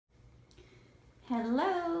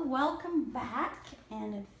Hello, welcome back,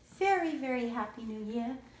 and a very, very happy new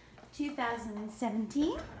year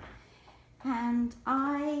 2017. And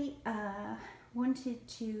I wanted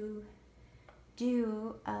to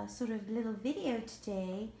do a sort of little video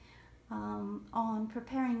today on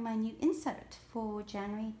preparing my new insert for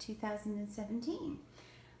January 2017.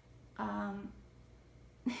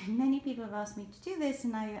 Many people have asked me to do this,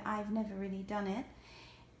 and I've never really done it.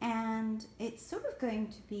 And it's sort of going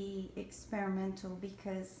to be experimental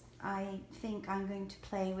because I think I'm going to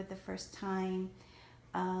play with the first time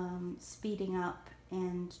speeding up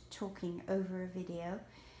and talking over a video.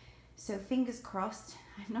 So fingers crossed.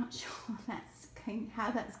 I'm not sure how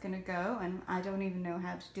that's going to go, and I don't even know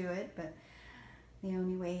how to do it, but the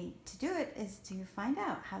only way to do it is to find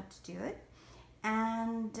out how to do it.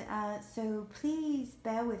 And so please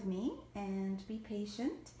bear with me and be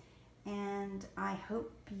patient. And I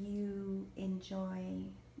hope you enjoy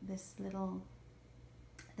this little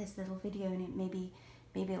video, and maybe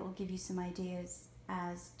it will give you some ideas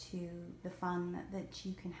as to the fun that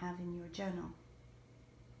you can have in your journal.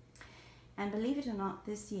 And believe it or not,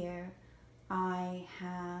 this year I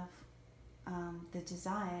have the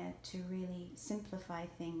desire to really simplify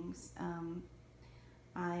things.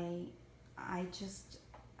 I just,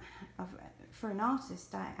 for an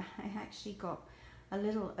artist, I actually got a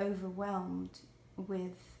little overwhelmed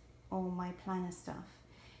with all my planner stuff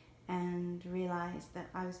and realized that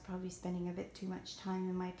I was probably spending a bit too much time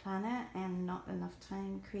in my planner and not enough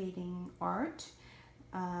time creating art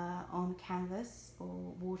on canvas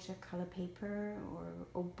or watercolor paper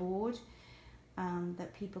or board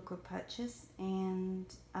that people could purchase. And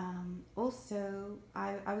also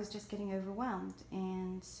I was just getting overwhelmed,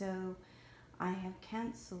 and so I have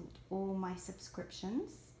cancelled all my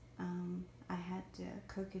subscriptions. I had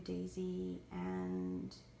Cocoa Daisy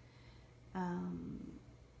and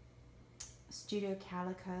Studio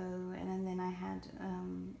Calico, and then I had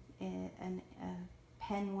a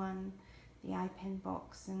pen one, the iPen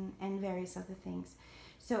box, and various other things.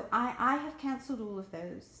 So I have cancelled all of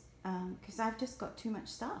those because I've just got too much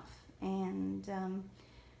stuff, and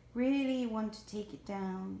really want to take it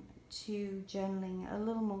down to journaling a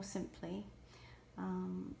little more simply.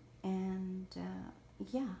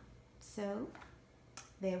 Yeah, so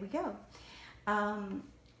there we go.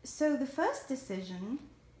 So the first decision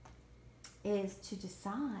is to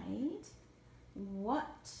decide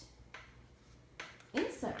what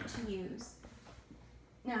insert to use.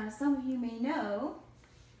 Now, some of you may know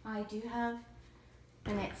I do have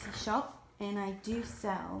an Etsy shop, and I do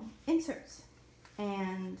sell inserts,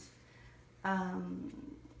 and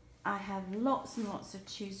I have lots and lots to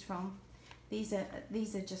choose from. These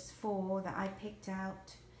are just 4 that I picked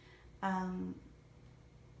out,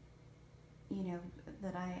 you know,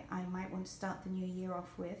 that I might want to start the new year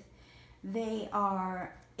off with. They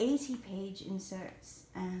are 80-page inserts,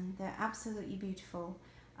 and they're absolutely beautiful.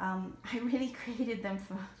 I really created them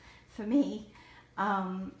for me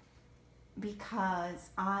because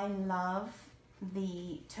I love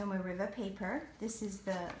the Tomoe River paper. This is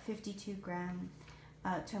the 52-gram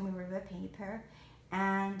Tomoe River paper.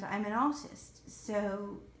 And I'm an artist,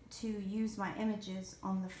 so to use my images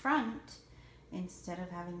on the front instead of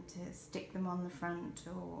having to stick them on the front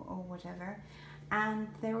or whatever. And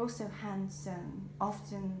they're also hand sewn.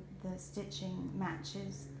 Often the stitching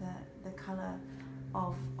matches the color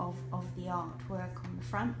of the artwork on the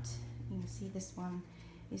front. You can see this one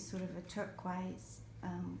is sort of a turquoise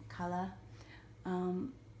color,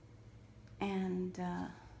 and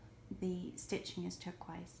the stitching is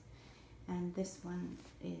turquoise. And this one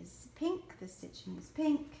is pink, the stitching is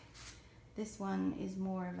pink. This one is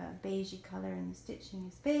more of a beigey color, and the stitching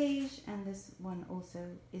is beige. And this one also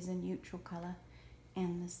is a neutral color,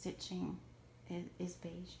 and the stitching is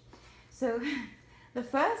beige. So the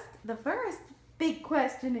first big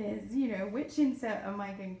question is, you know, which insert am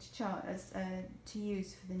I going to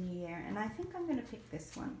use for the new year? And I think I'm going to pick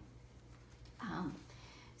this one.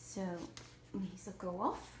 So these will go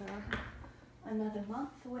off for another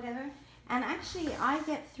month or whatever. And actually I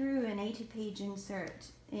get through an 80-page insert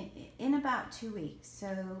in about 2 weeks,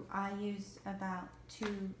 so I use about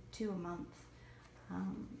two a month,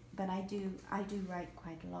 but I do write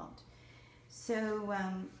quite a lot. So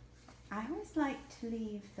I always like to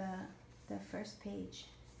leave the first page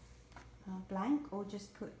blank, or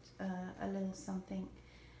just put a little something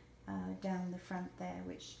down the front there,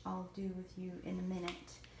 which I'll do with you in a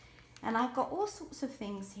minute. And I've got all sorts of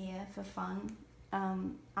things here for fun.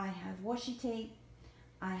 I have washi tape,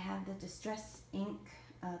 I have the distress ink,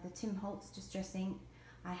 the Tim Holtz distress ink,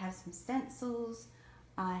 I have some stencils,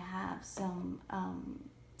 I have some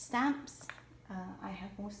stamps, I have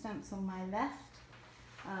more stamps on my left,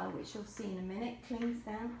 which you'll see in a minute. Cling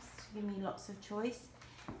stamps to give me lots of choice.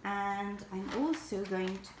 And I'm also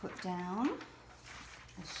going to put down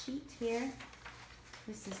a sheet here.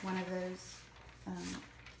 This is one of those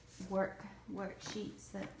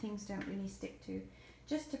worksheets that things don't really stick to,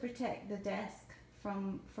 just to protect the desk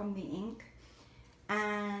from the ink.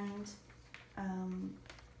 And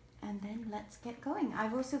then let's get going.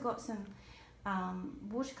 I've also got some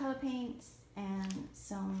watercolor paints and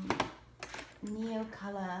some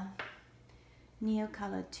Neocolor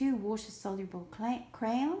 2 water soluble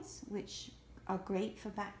crayons, which are great for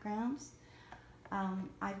backgrounds.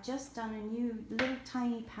 I've just done a new little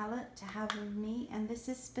tiny palette to have with me, and this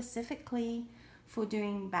is specifically for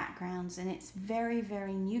doing backgrounds, and it's very,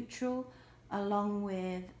 very neutral, along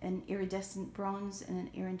with an iridescent bronze and an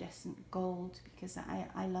iridescent gold, because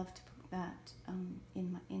I love to put that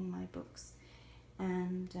in my books.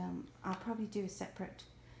 And I'll probably do a separate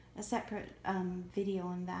video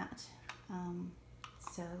on that.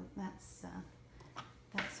 So that's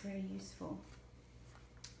very useful.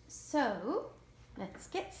 So let's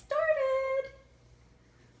get started.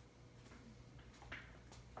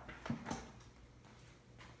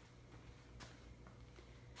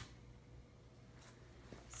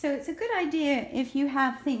 So it's a good idea if you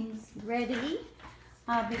have things ready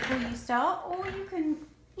before you start, or you can,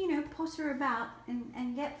 you know, potter about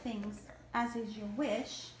and get things as is your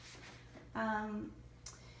wish.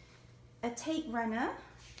 A tape runner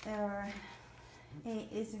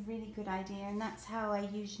is a really good idea, and that's how I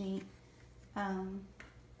usually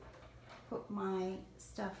put my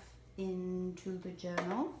stuff into the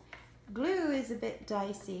journal. Glue is a bit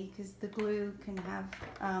dicey because the glue can have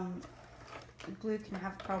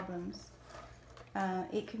problems.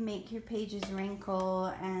 It can make your pages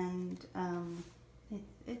wrinkle, and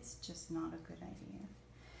it's just not a good idea.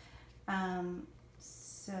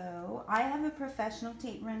 So I have a professional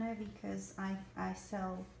tape runner because I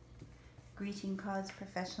sell greeting cards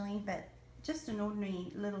professionally, but just an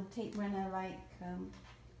ordinary little tape runner like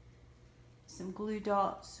some glue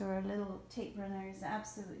dots or a little tape runner is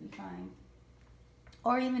absolutely fine,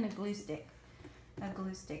 or even a glue stick,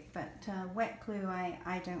 but wet glue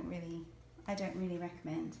I don't really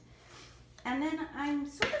recommend. And then I'm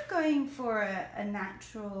sort of going for a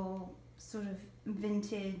natural sort of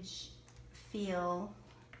vintage feel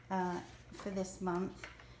for this month.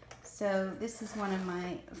 So this is one of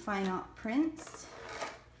my fine art prints.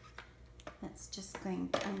 That's I'm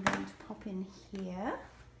going to pop in here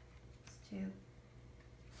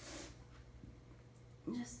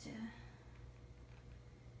just to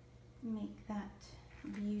make that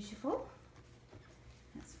beautiful.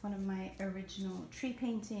 That's one of my original tree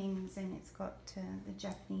paintings, and it's got the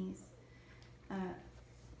Japanese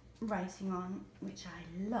writing on, which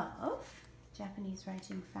I love. Japanese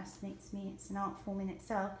writing fascinates me. It's an art form in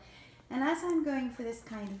itself. And as I'm going for this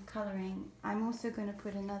kind of colouring, I'm also going to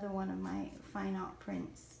put another one of my fine art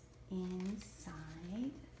prints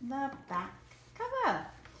inside the back cover.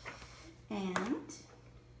 And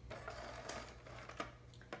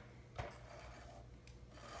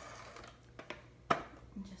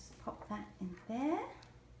just pop that in there.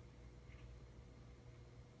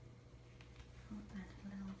 Put that a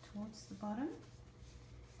little towards the bottom.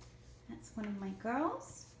 That's one of my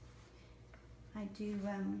girls. I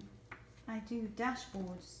do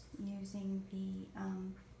dashboards using the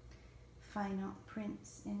fine art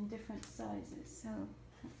prints in different sizes, so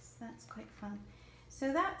that's quite fun.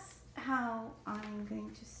 So that's how I'm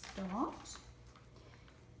going to start.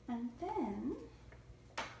 And then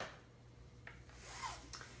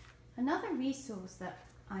another resource that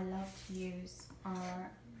I love to use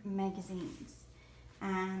are magazines.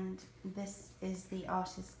 And this is the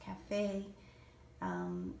Artists Café,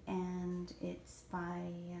 and it's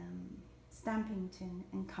by Stampington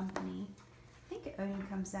Company. I think it only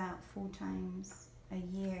comes out 4 times a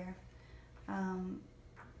year,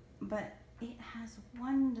 but it has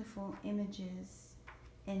wonderful images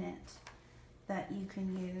in it that you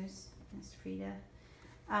can use. That's Frida.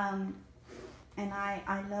 And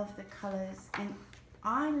I love the colors, and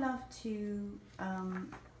I love to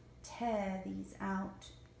tear these out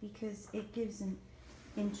because it gives an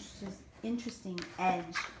interesting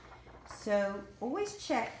edge. So always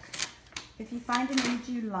check, if you find an image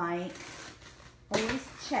you like, always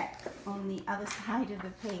check on the other side of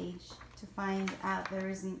the page to find out there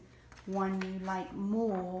isn't one you like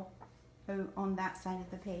more on that side of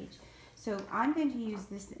the page. So I'm going to use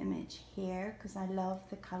this image here because I love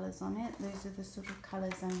the colors on it. Those are the sort of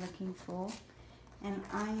colors I'm looking for. And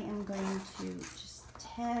I am going to just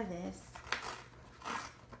tear this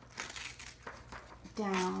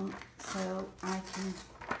down so I can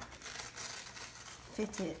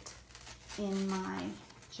fit it in my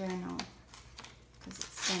journal because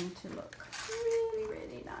it's going to look really,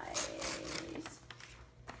 really nice.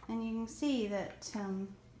 And you can see that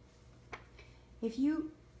if you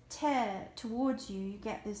tear towards you, you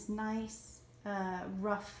get this nice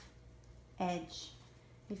rough edge.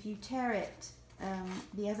 If you tear it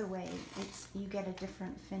the other way, you get a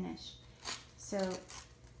different finish. So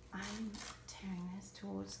I'm tearing this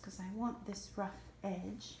towards because I want this rough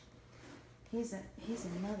edge. Here's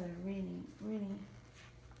another really, really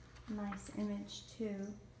nice image too.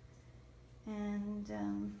 And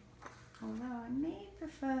although I may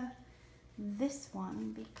prefer this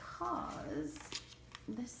one because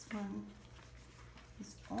this one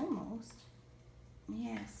is almost,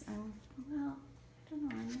 yes, well, I don't know,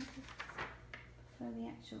 I may prefer the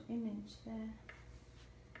actual image there.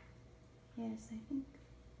 Yes, I think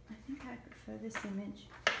I prefer this image.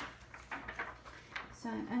 So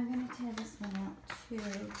I'm going to tear this one out too.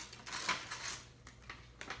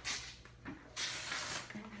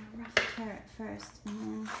 I'm going to rough tear it first and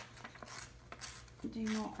then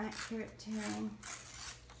do more accurate tearing.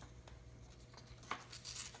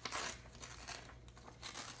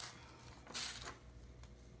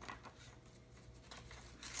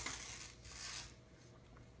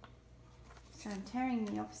 So I'm tearing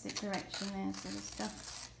in the opposite direction there, so the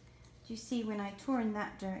stuff, do you see when I tore in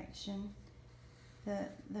that direction, the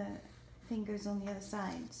thing goes on the other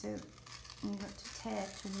side, so you've got to tear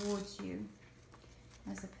towards you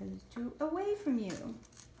as opposed to away from you,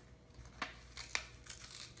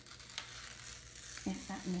 if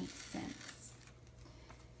that makes sense.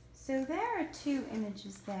 So there are two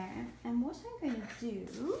images there, and what I'm going to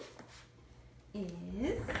do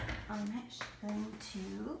is I'm actually going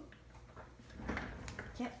to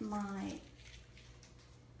get my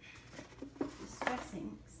distress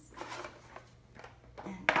inks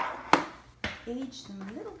and age them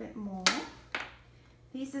a little bit more.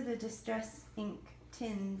 These are the distress ink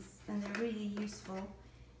tins and they're really useful,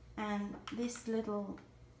 and this little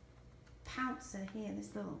pouncer here,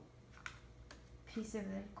 this little piece of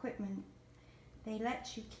equipment, they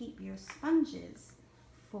let you keep your sponges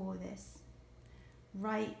for this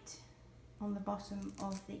right on the bottom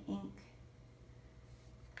of the ink.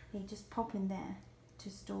 They just pop in there to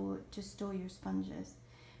store your sponges.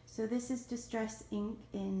 So this is distress ink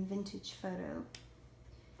in Vintage Photo,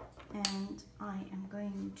 and I am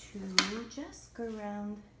going to just go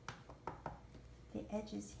around the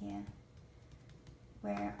edges here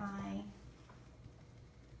where I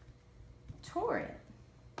tore it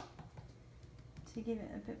to give it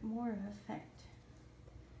a bit more of effect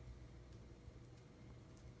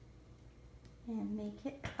and make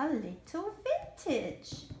it a little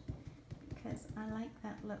vintage, because I like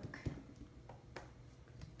that look.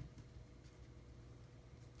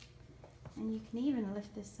 And you can even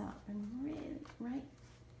lift this up and really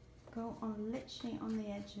go on literally on the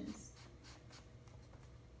edges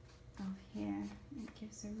of here. It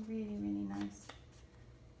gives a really, really nice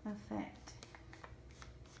effect.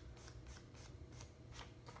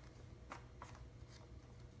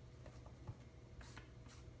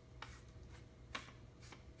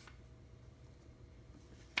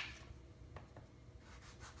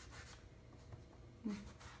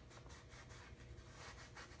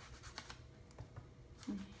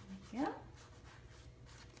 Yeah.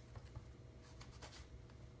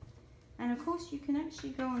 And of course you can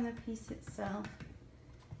actually go on the piece itself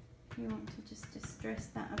if you want to just distress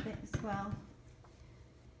that a bit as well.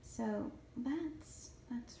 So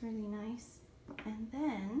that's really nice. And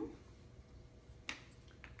then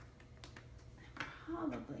I'm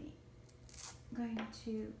probably going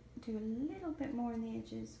to do a little bit more on the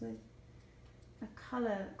edges with a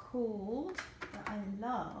colour called, that I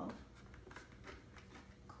love,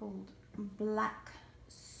 called Black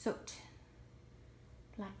Soot.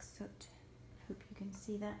 Black Soot. Hope you can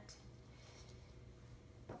see that.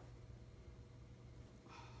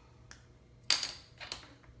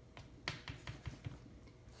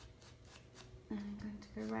 And I'm going to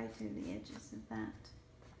go right through the edges of that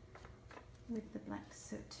with the black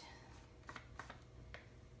soot.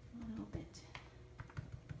 A little bit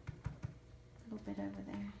over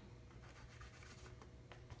there.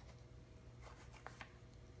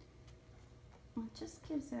 It just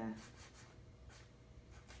gives a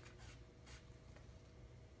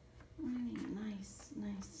really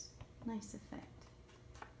nice effect.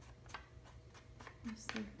 Just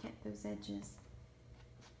to get those edges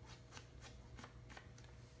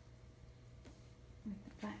with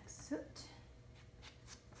the black soot.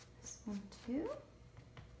 This one too.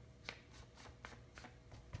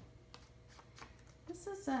 This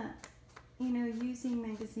is you know, using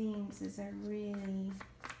magazines is a really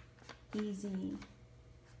easy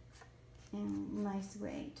and nice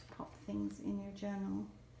way to pop things in your journal,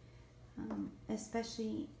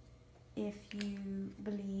 especially if you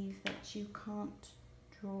believe that you can't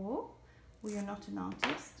draw or you're not an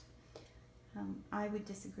artist. I would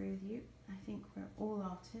disagree with you. I think we're all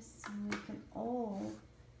artists and we can all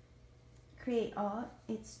create art.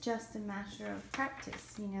 It's just a matter of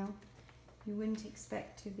practice, you know. You wouldn't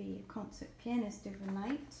expect to be a concert pianist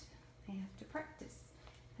overnight. You have to practice.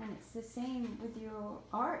 And it's the same with your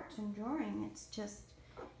art and drawing. It's just,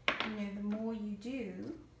 you know, the more you do,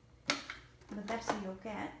 the better you'll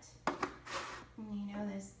get. And, you know,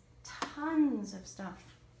 there's tons of stuff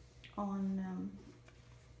on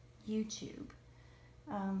YouTube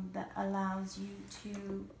that allows you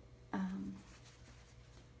to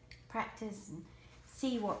practice and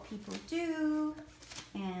see what people do,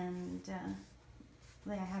 and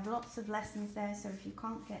they have lots of lessons there. So if you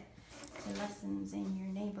can't get to lessons in your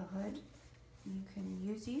neighborhood, you can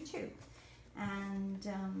use YouTube, and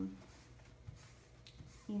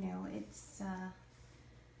you know, it's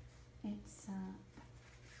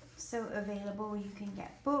so available. You can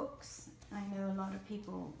get books. I know a lot of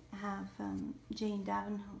people have Jane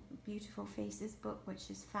Davenport's Beautiful Faces book, which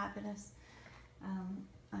is fabulous.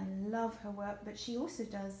 I love her work, but she also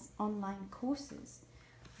does online courses.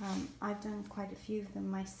 I've done quite a few of them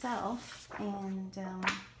myself, and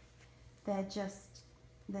they're just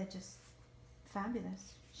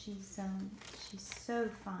fabulous. She's so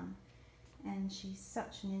fun, and she's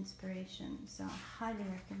such an inspiration. So I highly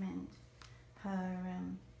recommend her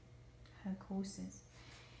courses.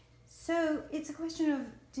 So it's a question of,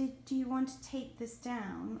 do you want to tape this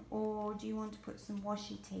down, or do you want to put some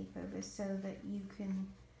washi tape over so that you can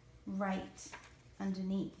write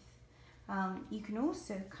underneath? You can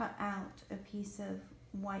also cut out a piece of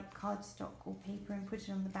white cardstock or paper and put it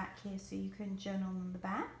on the back here so you can journal on the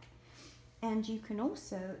back. And you can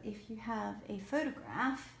also, if you have a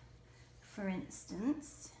photograph, for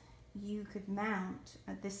instance, you could mount,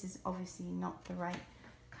 this is obviously not the right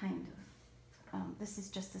kind of, this is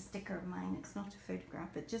just a sticker of mine, it's not a photograph,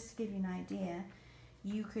 but just to give you an idea,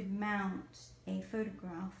 you could mount a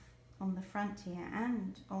photograph on the front here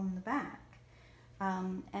and on the back,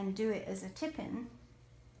 and do it as a tip-in.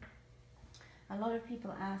 A lot of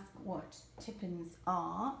people ask what tip-ins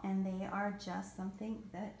are, and they are just something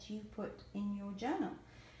that you put in your journal.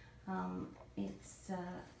 It's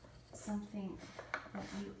something that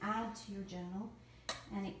you add to your journal,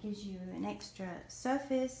 and it gives you an extra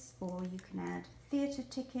surface, or you can add theatre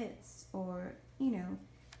tickets, or, you know,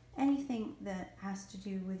 anything that has to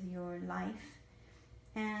do with your life.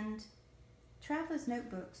 And travelers'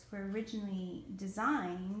 notebooks were originally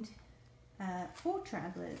designed for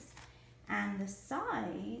travelers, and the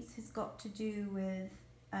size has got to do with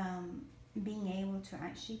being able to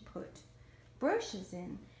actually put brochures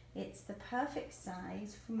in. It's the perfect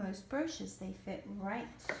size for most brochures. They fit right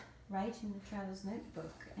in the traveler's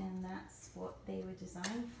notebook, and that's what they were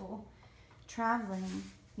designed for, traveling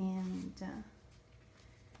and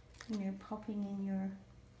you know, popping in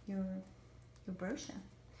your brochure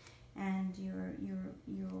and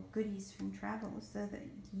your goodies from travel, so that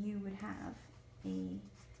you would have a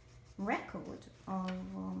record of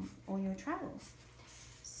all your travels.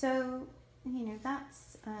 So, you know,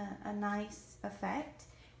 that's a nice effect.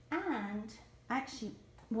 And actually,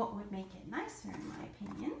 what would make it nicer, in my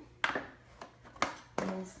opinion,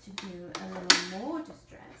 is to do a little more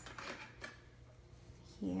distress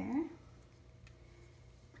here.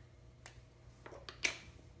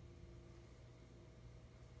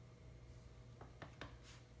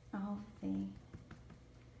 Of the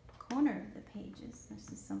corner of the pages.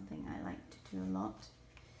 This is something I like to do a lot,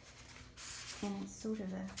 and it's sort of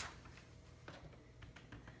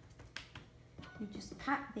you just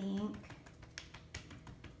pat the ink,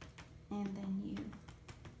 and then you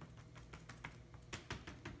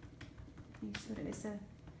sort of, it's a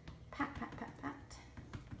pat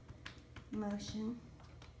motion,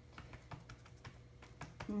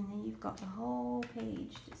 and then you've got the whole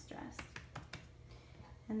page distressed.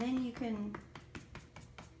 And then you can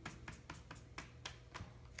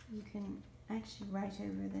actually write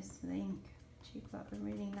over this with ink, which you've got a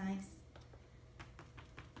really nice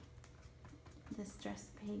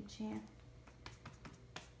distressed page here.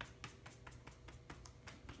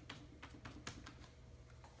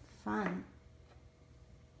 Fun.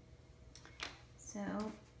 So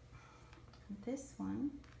this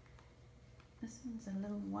one's a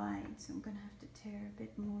little wide, so I'm going to have to tear a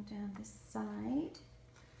bit more down this side.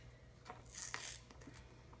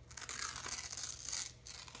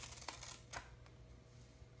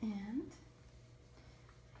 And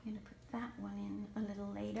I'm going to put that one in a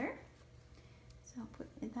little later. So I'll put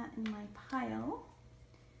that in my pile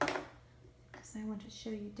because I want to show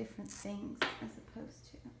you different things as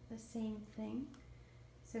opposed to the same thing.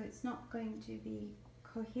 So it's not going to be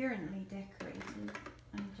coherently decorated.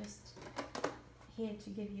 I'm just here to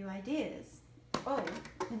give you ideas. Oh,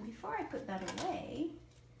 and before I put that away,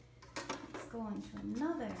 let's go on to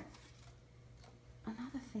another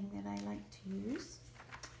thing that I like to use,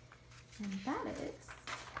 and that is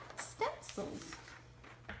stencils.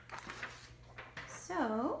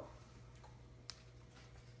 So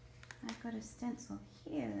I've got a stencil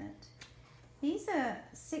here that these are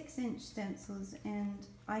 6-inch stencils, and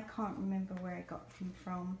I can't remember where I got them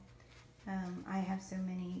from. I have so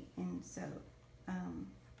many, and so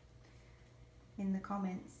in the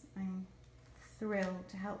comments I'm thrilled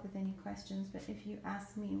to help with any questions, but if you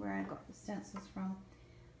ask me where I got the stencils from,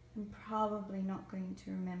 I'm probably not going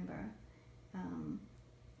to remember.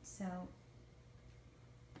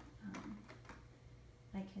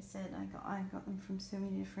 Like I said, I got them from so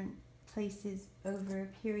many different places over a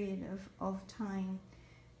period of time,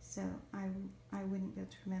 so I wouldn't be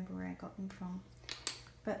able to remember where I got them from.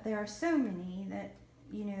 But there are so many that,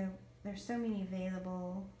 you know, there's so many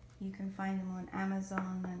available. You can find them on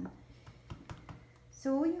Amazon, and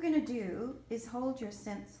so all you're going to do is hold your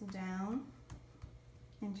stencil down,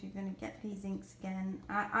 and you're going to get these inks again.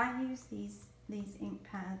 I use these ink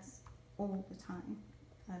pads all the time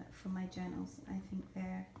for my journals. I think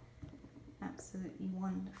they're absolutely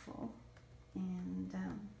wonderful, and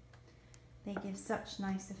they give such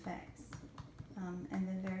nice effects, and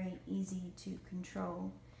they're very easy to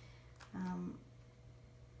control.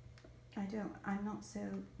 I'm not so,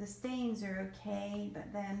 the stains are okay,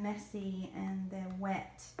 but they're messy and they're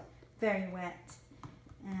wet, very wet,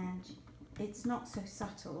 and it's not so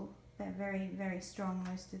subtle. They're very, very strong,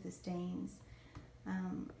 most of the stains,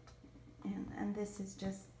 and this is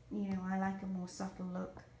just, you know, I like a more subtle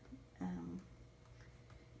look.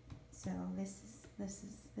 So this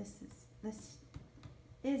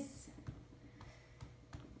is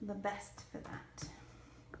the best for that.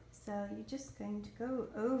 So you're just going to go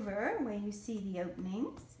over where you see the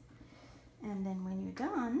openings, and then when you're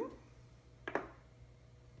done,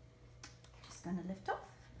 just going to lift off.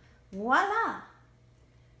 Voila!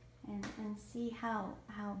 And see how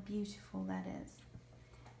beautiful that is.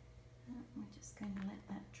 We're just going to let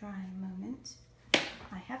that dry a moment.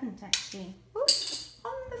 I haven't actually, oops,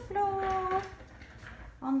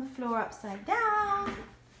 on the floor upside down.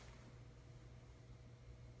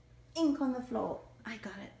 Ink on the floor. I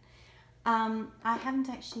got it. I haven't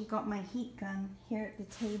actually got my heat gun here at the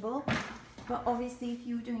table, but obviously if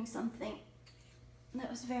you were doing something that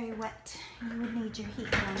was very wet, you would need your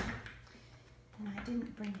heat gun. And I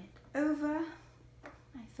didn't bring it over.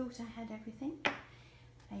 I thought I had everything.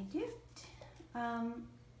 I don't.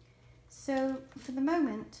 So for the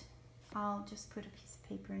moment, I'll just put a piece of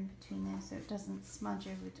paper in between there so it doesn't smudge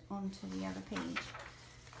over onto the other page,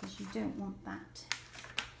 because you don't want that.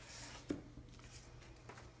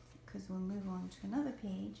 Because we'll move on to another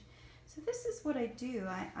page. So this is what I do.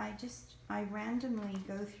 I randomly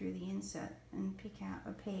go through the insert and pick out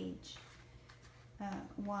a page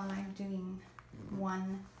while I'm doing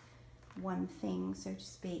one thing, so to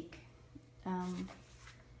speak. And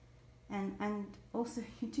also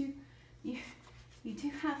you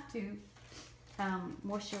do have to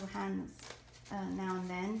wash your hands now and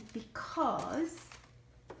then, because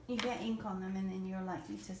you get ink on them and then you're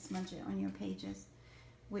likely to smudge it on your pages,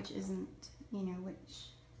 which isn't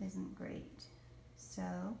great.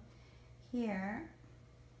 So here,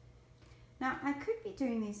 now I could be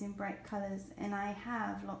doing these in bright colors, and I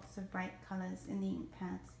have lots of bright colors in the ink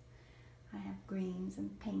pads. I have greens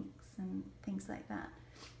and pinks and things like that.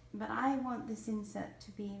 But I want this insert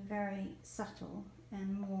to be very subtle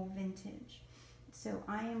and more vintage. So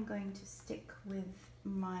I am going to stick with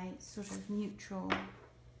my sort of neutral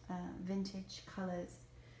vintage colors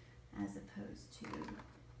as opposed to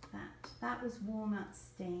that. That was walnut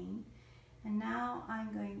stain. And now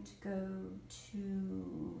I'm going to go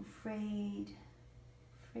to frayed,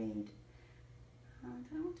 do I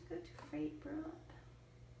want to go to frayed burlap?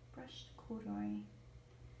 Brushed corduroy.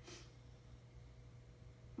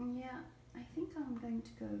 Yeah, I think I'm going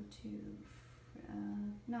to go to,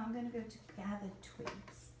 no, I'm going to go to gathered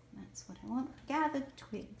twigs. That's what I want, gathered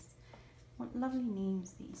twigs. What lovely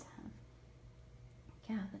names these have.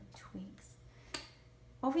 Gathered twigs.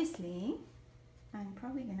 Obviously, I'm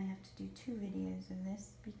probably going to have to do 2 videos of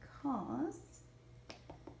this because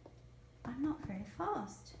I'm not very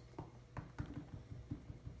fast.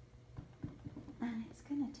 And it's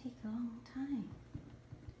going to take a long time.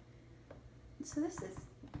 So this is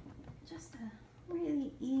just a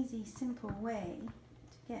really easy, simple way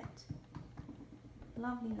to get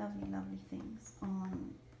lovely, lovely, lovely things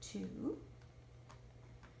on to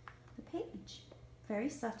the page. Very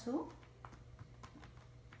subtle.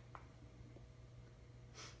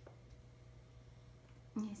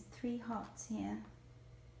 There's 3 hearts here.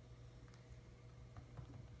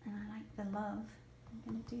 And I like the love. I'm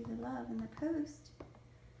going to do the love in the post.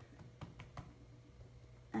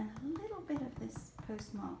 And a little bit of this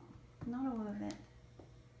postmark, not all of it.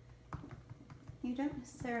 You don't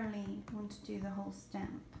necessarily want to do the whole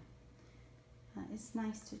stamp. It's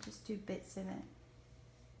nice to just do bits of it.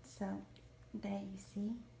 So there you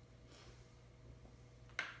see.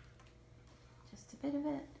 Just a bit of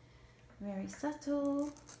it. Very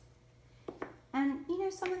subtle. And you know,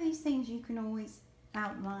 some of these things you can always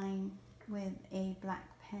outline with a black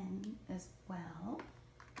pen as well,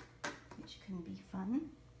 which can be fun.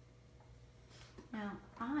 Now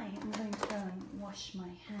I am going to go and wash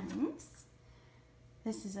my hands.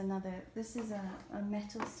 This is a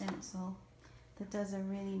metal stencil that does a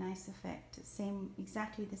really nice effect.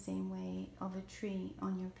 Exactly the same way of a tree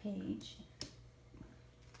on your page.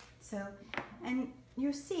 So, and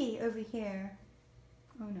you'll see over here,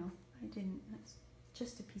 oh no, I didn't, that's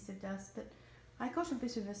just a piece of dust, but I got a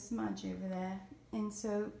bit of a smudge over there, and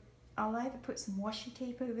so I'll either put some washi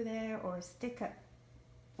tape over there or a sticker,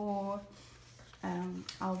 or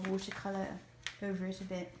I'll watercolor over it a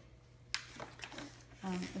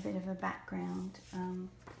bit of a background.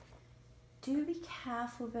 Do be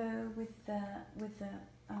careful though with the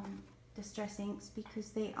distress inks, because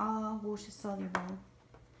they are water soluble,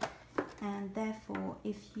 and therefore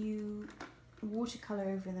if you watercolor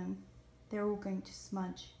over them, they're all going to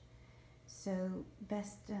smudge. So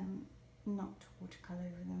best not to watercolor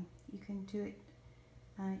over them. You can do it,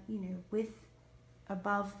 you know, with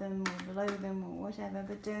above them or below them or whatever,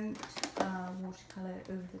 but don't watercolor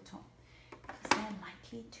over the top, because they're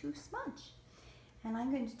likely to smudge. And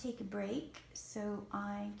I'm going to take a break so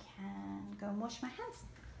I can go and wash my hands.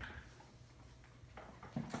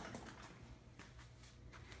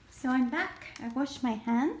 So I'm back. I washed my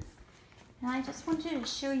hands, and I just wanted to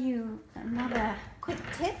show you another quick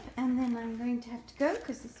tip, and then I'm going to have to go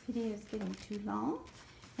because this video is getting too long,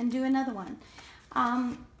 and do another one.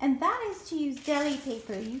 And that is to use deli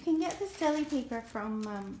paper. You can get this deli paper from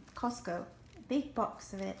Costco, a big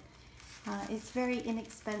box of it. It's very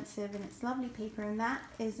inexpensive and it's lovely paper, and that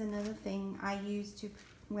is another thing I use to,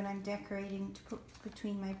 when I'm decorating, to put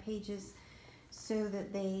between my pages so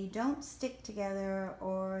that they don't stick together,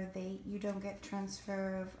 or you don't get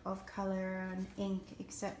transfer of color and ink,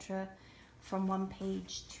 etc. from one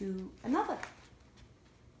page to another.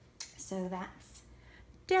 So that's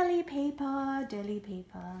deli paper,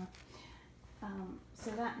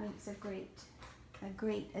 so that makes a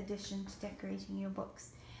great addition to decorating your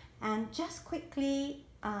books. And just quickly,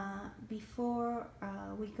 before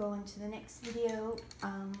we go on to the next video,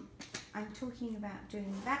 I'm talking about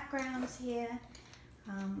doing backgrounds here,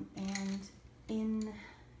 and in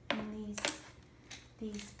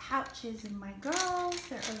these pouches in my girls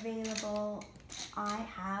that are available, I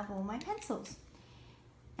have all my pencils.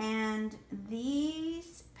 And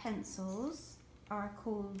these pencils are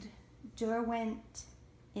called Derwent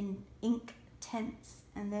Ink Tints,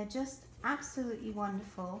 and they're just absolutely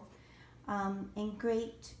wonderful, and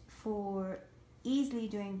great for easily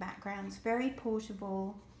doing backgrounds, very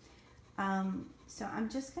portable. So I'm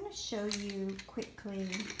just going to show you quickly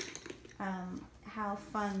how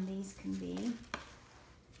fun these can be.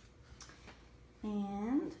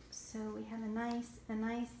 And so we have a nice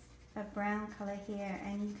brown color here,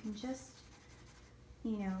 and you can just,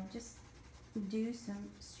 you know, just do some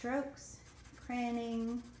strokes,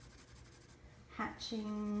 crayoning,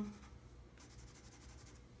 hatching,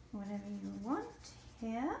 whatever you want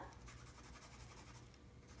here.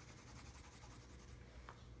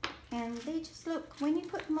 And they just look, when you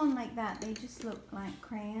put them on like that, they just look like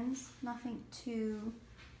crayons. Nothing too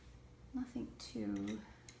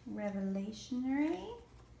revelationary.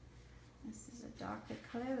 This is a darker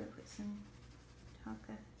color. We'll put some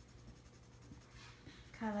darker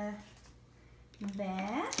color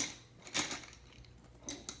there.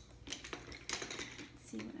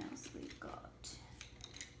 See what else we've got.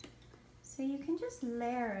 So you can just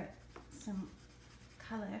layer some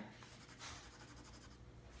color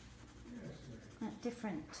at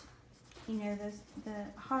different, you know, the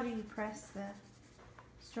harder you press, the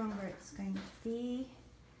stronger it's going to be.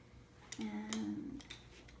 And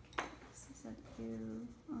this is a blue,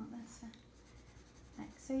 oh that's a,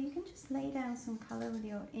 so you can just lay down some color with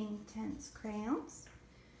your Inktense crayons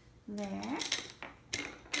there. Put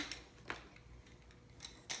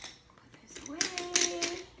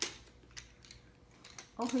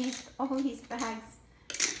all these bags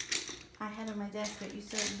I had on my desk that you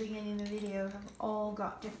saw at the beginning of the video have all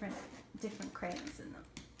got different crayons in them.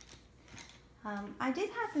 I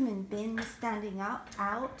did have them in bins standing out,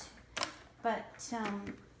 but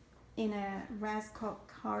in a Raskok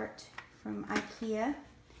cart from IKEA.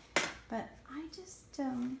 But I just,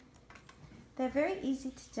 they're very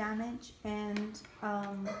easy to damage, and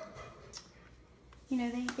you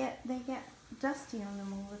know, they get dusty on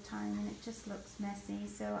them all the time, and it just looks messy.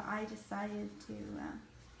 So I decided to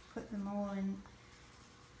put them all in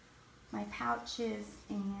my pouches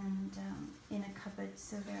and in a cupboard,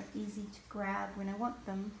 so they're easy to grab when I want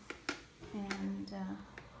them, and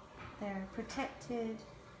they're protected,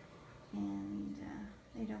 and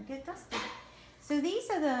they don't get dusty. So these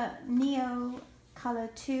are the Neocolor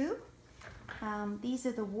II. These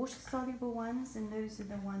are the water-soluble ones, and those are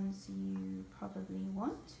the ones you probably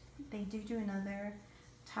want. They do another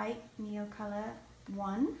type, Neocolor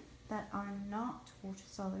 1, that are not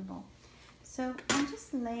water-soluble. So I'm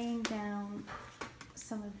just laying down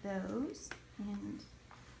some of those, and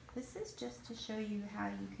this is just to show you how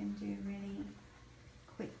you can do really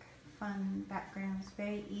quick, fun backgrounds.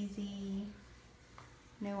 Very easy,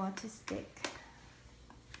 no artistic,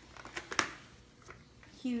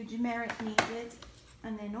 huge merit needed.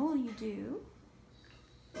 And then all you do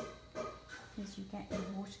is you get your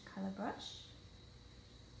watercolor brush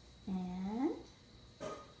and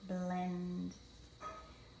blend.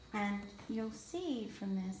 And you'll see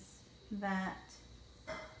from this that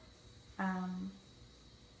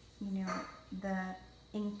you know, the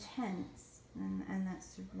intense, and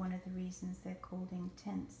that's one of the reasons they're called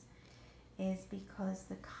intense, is because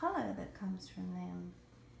the color that comes from them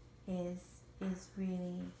is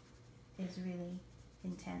really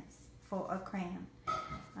intense for a crayon.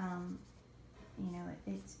 You know,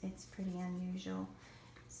 it's pretty unusual.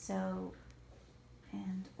 So,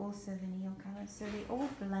 and also the Neocolor, so they all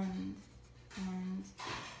blend, and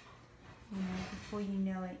you know, before you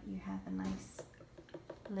know it, you have a nice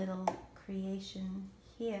little creation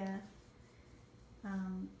here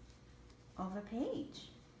of a page.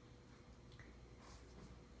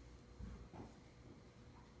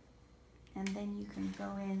 And then you can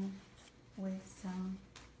go in with some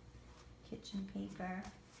kitchen paper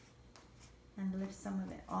and lift some of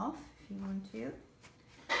it off if you want to,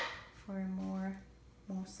 for a more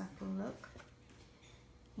subtle look.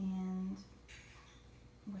 And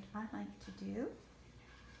what I like to do,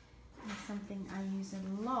 and something I use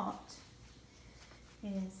a lot,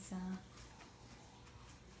 is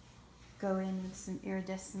go in with some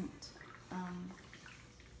iridescent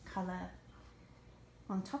color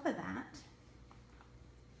on top of that.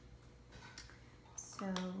 So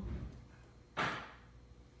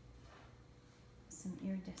some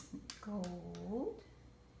iridescent gold.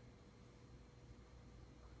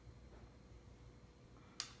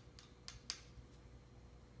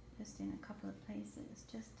 Just in a couple of places,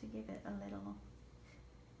 just to give it a little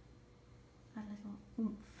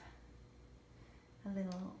oomph, a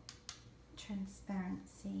little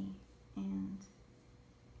transparency, and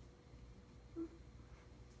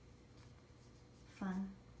fun.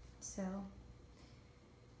 So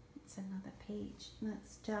it's another page.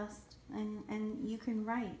 That's just, and you can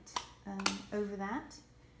write over that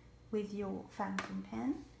with your fountain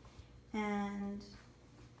pen, and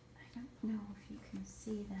I don't know if you can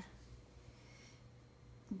see the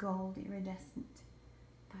gold iridescent,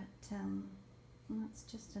 but that's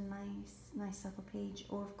just a nice little page.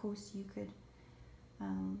 Or of course you could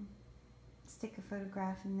stick a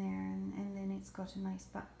photograph in there, and then it's got a nice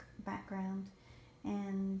background,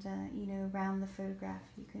 and you know, around the photograph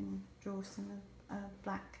you can draw some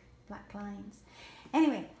black lines.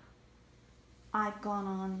 Anyway, I've gone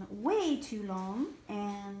on way too long,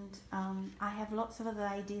 and I have lots of other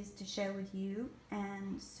ideas to share with you,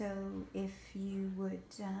 and so if you would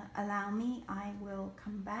allow me, I will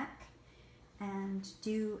come back and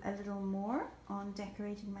do a little more on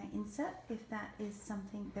decorating my insert, if that is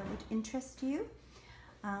something that would interest you.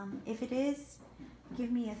 If it is,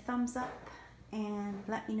 give me a thumbs up and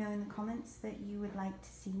let me know in the comments that you would like to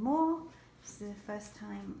see more. This is the first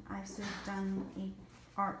time I've sort of done a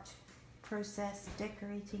art process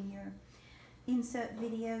decorating your insert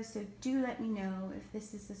video, so do let me know if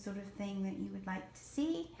this is the sort of thing that you would like to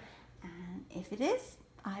see, and if it is,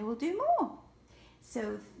 I will do more.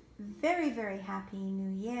 So very happy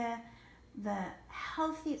new year,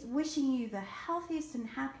 wishing you the healthiest and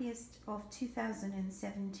happiest of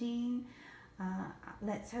 2017.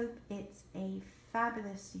 Let's hope it's a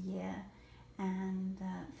fabulous year, and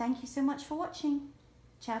thank you so much for watching.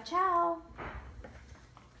 Ciao ciao.